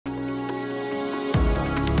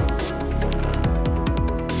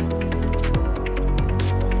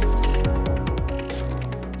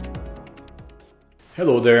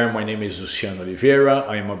Hello there, my name is Luciano Oliveira.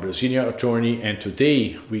 I am a Brazilian attorney, and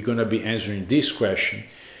today we're going to be answering this question.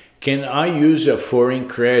 Can I use a foreign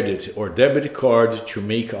credit or debit card to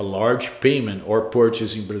make a large payment or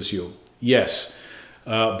purchase in Brazil? Yes,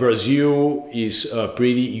 Brazil is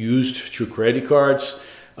pretty used to credit cards.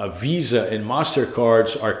 Visa and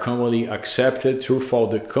MasterCards are commonly accepted throughout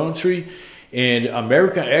the country, and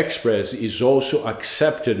American Express is also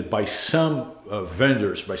accepted by some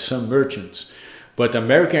vendors, by some merchants. But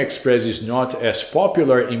American Express is not as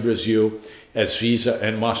popular in Brazil as Visa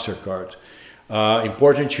and MasterCard.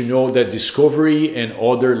 Important to know that Discovery and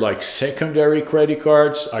other like secondary credit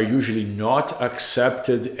cards are usually not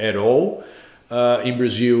accepted at all in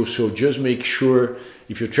Brazil. So just make sure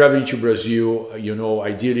if you're traveling to Brazil,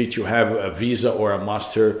 ideally to have a Visa or a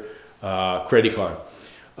Master credit card.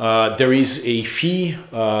 There is a fee.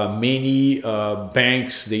 Many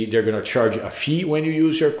banks, they're going to charge a fee when you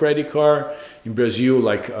use your credit card. In Brazil,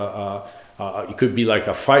 like it could be like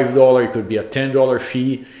a $5, it could be a $10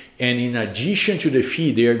 fee. And in addition to the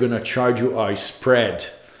fee, they are going to charge you a spread.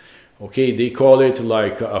 Okay, they call it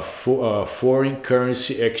like a foreign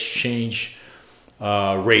currency exchange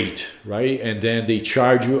rate, right? And then they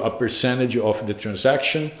charge you a percentage of the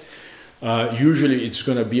transaction. Usually it's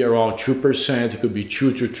going to be around 2%. It could be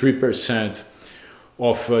 2 to 3%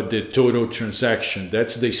 of the total transaction.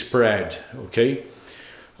 That's the spread, okay?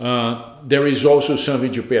 There is also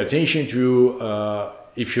something to pay attention to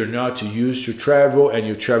if you're not used to travel and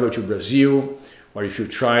you travel to Brazil, or if you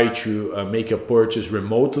try to make a purchase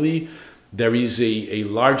remotely, there is a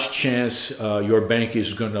large chance your bank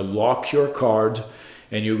is going to lock your card,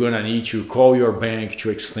 and you're going to need to call your bank to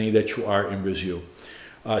explain that you are in Brazil.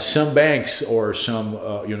 Some banks or some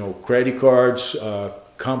credit cards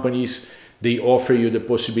companies, they offer you the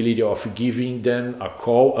possibility of giving them a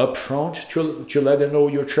call up front to let them know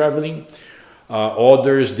you're traveling.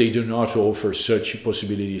 Others, they do not offer such a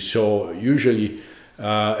possibility. So usually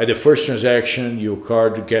at the first transaction, your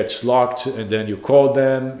card gets locked and then you call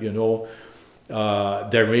them.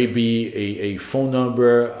 There may be a phone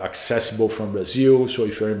number accessible from Brazil. So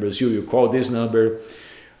if you're in Brazil, you call this number.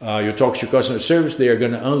 You talk to customer service, they are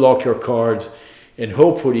going to unlock your card, and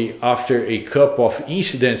hopefully after a couple of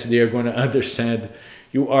incidents, they are going to understand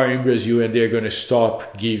you are in Brazil and they're going to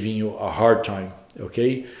stop giving you a hard time,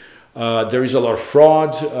 okay? There is a lot of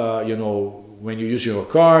fraud, when you use your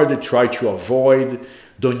card, try to avoid,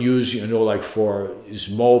 don't use, like for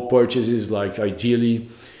small purchases, like ideally,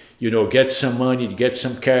 get some money, get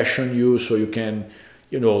some cash on you so you can,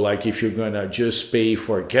 like if you're going to just pay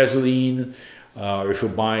for gasoline, if you're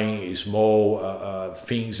buying small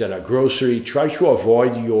things at a grocery, try to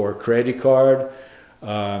avoid your credit card.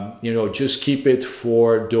 Just keep it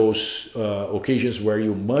for those occasions where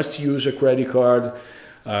you must use a credit card.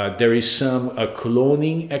 There is some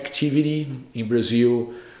cloning activity in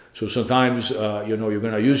Brazil. So sometimes, you're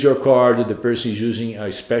going to use your card. The person is using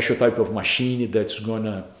a special type of machine that's going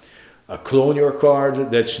to clone your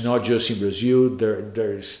card. That's not just in Brazil.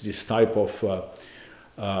 There's this type of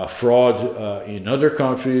fraud in other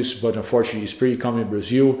countries, but unfortunately it's pretty common in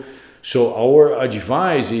Brazil. So our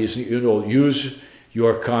advice is, use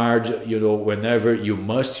your card, whenever you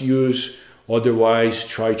must use. Otherwise,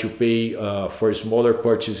 try to pay for smaller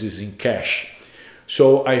purchases in cash.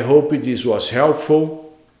 So I hope this was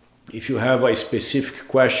helpful. If you have a specific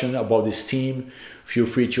question about this theme, feel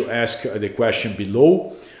free to ask the question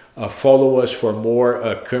below. Follow us for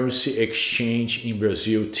more currency exchange in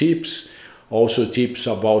Brazil tips. Also tips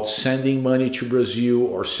about sending money to Brazil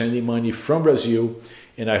or sending money from Brazil.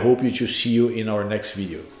 And I hope to see you in our next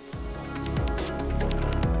video.